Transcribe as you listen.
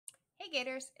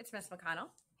Gators, it's Miss McConnell,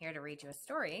 here to read you a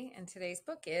story, and today's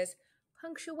book is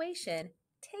Punctuation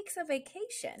Takes a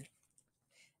Vacation.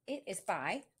 It is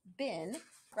by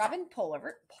Robin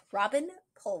Pulver,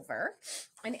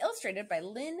 and illustrated by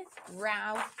Lynn,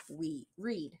 Rowe,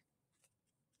 Reed.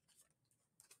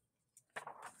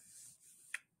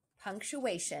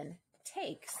 Punctuation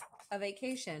takes a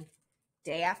vacation.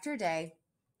 Day after day,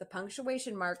 the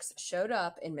punctuation marks showed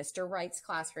up in Mr. Wright's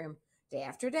classroom. Day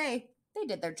after day, they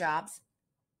did their jobs.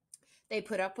 They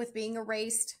put up with being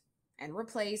erased and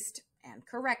replaced and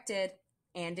corrected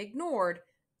and ignored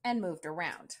and moved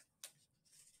around.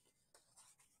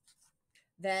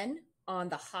 Then, on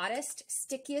the hottest,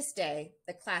 stickiest day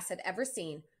the class had ever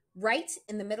seen, right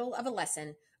in the middle of a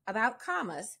lesson about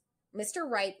commas, Mr.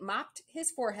 Wright mopped his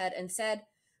forehead and said,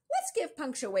 "Let's give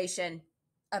punctuation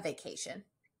a vacation."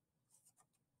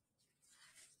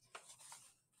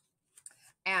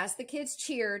 As the kids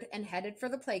cheered and headed for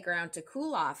the playground to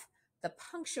cool off, the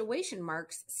punctuation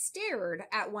marks stared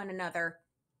at one another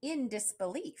in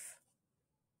disbelief.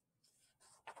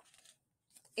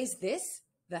 "Is this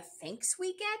the thanks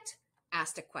we get?"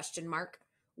 asked a question mark.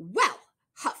 "Well,"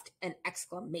 huffed an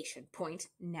exclamation point.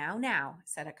 Now,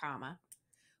 said a comma.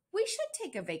 "We should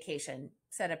take a vacation,"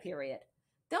 said a period.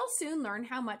 "They'll soon learn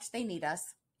how much they need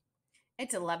us."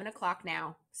 "It's 11 o'clock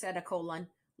now," said a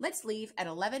colon. "Let's leave at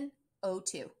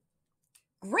 11:02.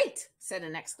 "Great," said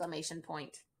an exclamation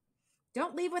point.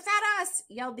 "Don't leave without us,"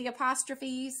 yelled the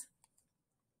apostrophes.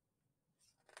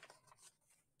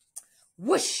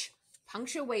 Whoosh!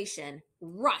 Punctuation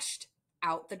rushed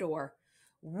out the door.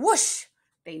 Whoosh!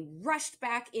 They rushed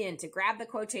back in to grab the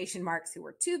quotation marks who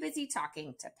were too busy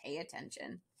talking to pay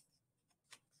attention.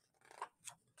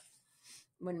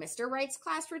 When Mr. Wright's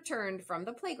class returned from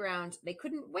the playground, they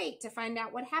couldn't wait to find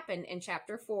out what happened in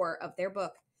Chapter 4 of their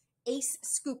book, Ace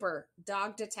Scooper,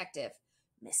 Dog Detective.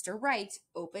 Mr. Wright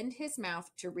opened his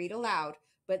mouth to read aloud,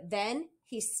 but then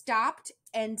he stopped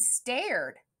and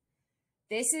stared.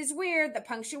 "This is weird. The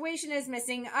punctuation is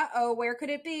missing. Uh-oh, where could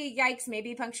it be? Yikes,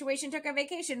 maybe punctuation took a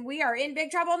vacation. We are in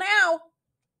big trouble now."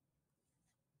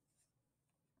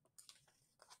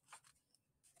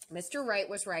 Mr. Wright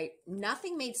was right.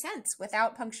 Nothing made sense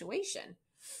without punctuation.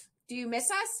 "Do you miss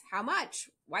us? How much?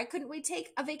 Why couldn't we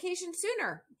take a vacation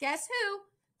sooner?" Guess who?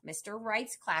 Mr.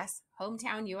 Wright's class,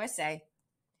 hometown USA.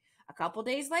 A couple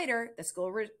days later, the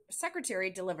school secretary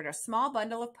delivered a small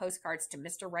bundle of postcards to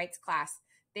Mr. Wright's class.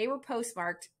 They were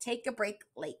postmarked, "Take a Break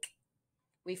Lake."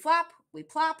 We flop, we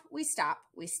plop, we stop,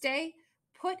 we stay,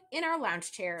 put in our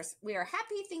lounge chairs. We are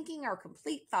happy thinking our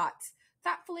complete thoughts.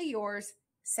 Thoughtfully yours,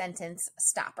 Sentence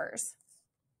Stoppers.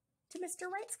 To Mr.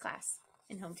 Wright's class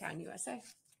in hometown USA.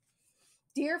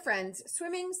 Dear friends,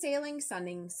 swimming, sailing,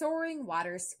 sunning, soaring,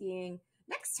 water skiing.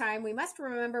 Next time, we must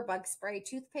remember bug spray,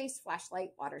 toothpaste,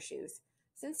 flashlight, water shoes.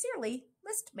 Sincerely,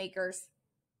 list makers.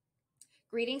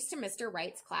 Greetings to Mr.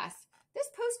 Wright's class. This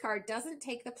postcard doesn't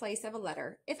take the place of a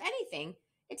letter. If anything,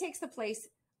 it takes the place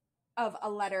of a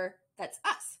letter that's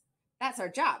us. That's our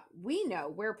job. We know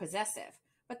we're possessive,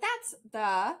 but that's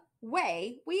the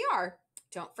way we are.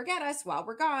 Don't forget us while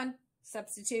we're gone.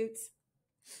 Substitutes.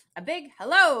 A big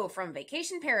hello from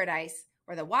Vacation Paradise,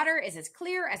 where the water is as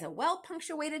clear as a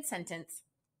well-punctuated sentence.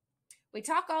 We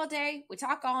talk all day, we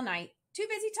talk all night. Too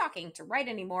busy talking to write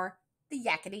anymore. The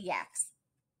yakety yaks.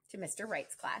 To Mr.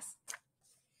 Wright's class.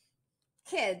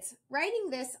 Kids, writing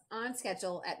this on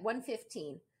schedule at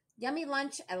 1:15. Yummy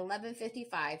lunch at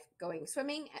 11:55. Going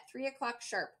swimming at 3 o'clock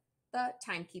sharp. The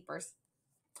timekeepers.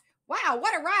 Wow,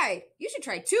 what a ride. You should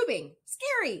try tubing.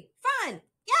 Scary. Fun.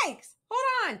 Yikes.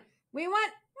 Hold on. We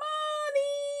want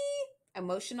Mommy.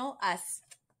 Emotional us.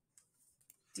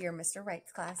 Dear Mr.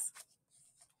 Wright's class.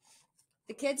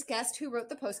 The kids guessed who wrote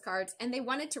the postcards, and they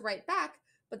wanted to write back,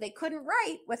 but they couldn't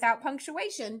write without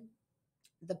punctuation.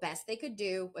 The best they could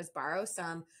do was borrow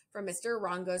some from Mr.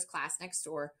 Rongo's class next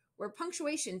door, where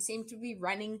punctuation seemed to be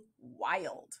running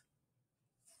wild.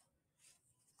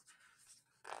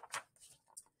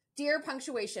 Dear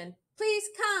punctuation, please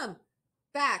come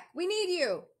back. We need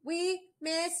you. We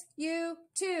miss you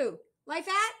too. Life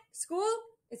at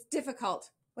school is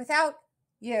difficult without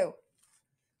you.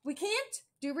 We can't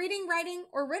do reading, writing,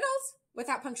 or riddles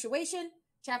without punctuation.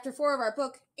 Chapter 4 of our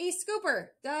book, Ace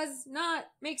Scooper, does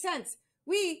not make sense.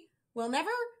 We will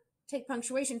never take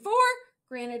punctuation for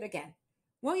granted again.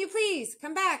 Won't you please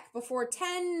come back before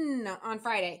 10 on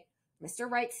Friday? Mr.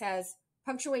 Wright says,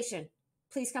 punctuation,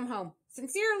 please come home.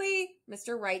 Sincerely,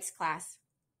 Mr. Wright's class.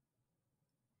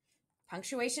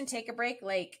 Punctuation, take a break,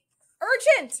 Lake.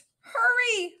 Urgent!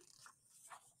 Hurry!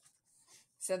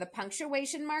 So the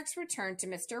punctuation marks returned to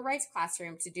Mr. Wright's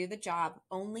classroom to do the job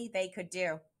only they could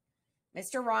do.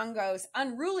 Mr. Rongo's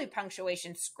unruly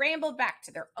punctuation scrambled back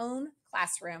to their own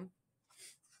classroom.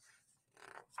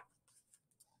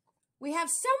 We have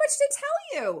so much to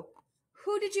tell you.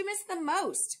 Who did you miss the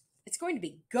most? It's going to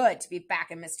be good to be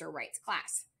back in Mr. Wright's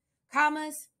class.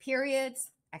 Commas, periods,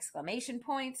 exclamation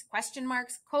points, question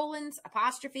marks, colons,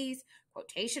 apostrophes,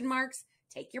 quotation marks.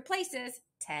 Take your places.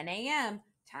 10 a.m.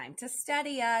 Time to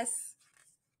study us.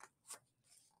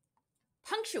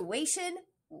 Punctuation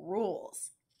rules.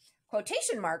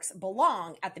 Quotation marks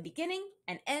belong at the beginning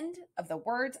and end of the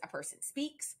words a person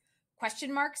speaks.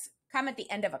 Question marks come at the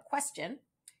end of a question.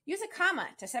 Use a comma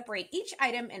to separate each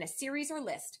item in a series or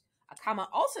list. A comma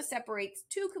also separates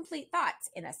two complete thoughts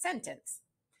in a sentence.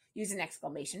 Use an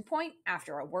exclamation point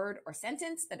after a word or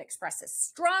sentence that expresses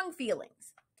strong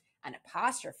feelings. An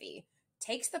apostrophe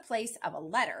takes the place of a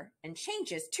letter and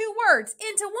changes two words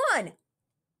into one.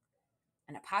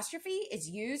 An apostrophe is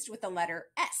used with the letter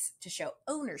S to show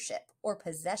ownership or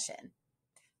possession.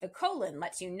 The colon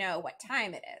lets you know what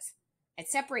time it is. It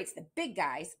separates the big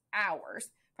guys, hours,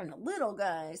 from the little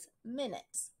guys,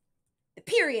 minutes. The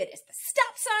period is the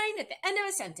stop sign at the end of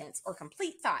a sentence or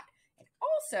complete thought. It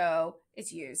also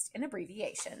is used in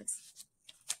abbreviations.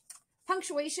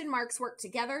 Punctuation marks work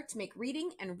together to make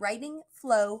reading and writing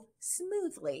flow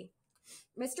smoothly.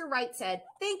 Mr. Wright said,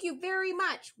 "Thank you very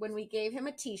much," when we gave him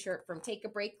a t-shirt from Take a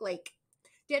Break Lake.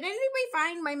 Did anybody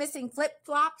find my missing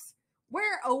flip-flops?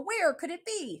 Where could it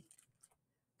be?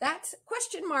 That's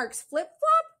question marks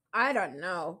flip-flop? I don't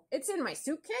know. It's in my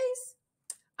suitcase.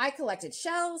 I collected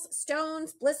shells,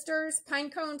 stones, blisters, pine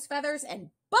cones, feathers,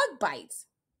 and bug bites.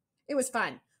 It was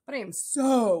fun, but I am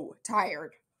so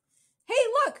tired. Hey,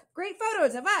 look, great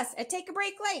photos of us at Take a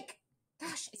Break Lake.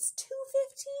 Gosh, it's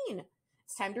 2:15.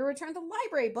 It's time to return the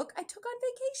library book I took on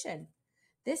vacation.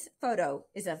 This photo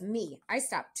is of me. I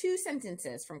stopped 2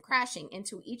 sentences from crashing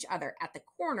into each other at the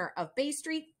corner of Bay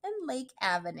Street and Lake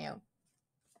Avenue.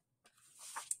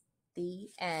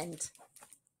 The end.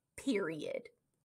 Period.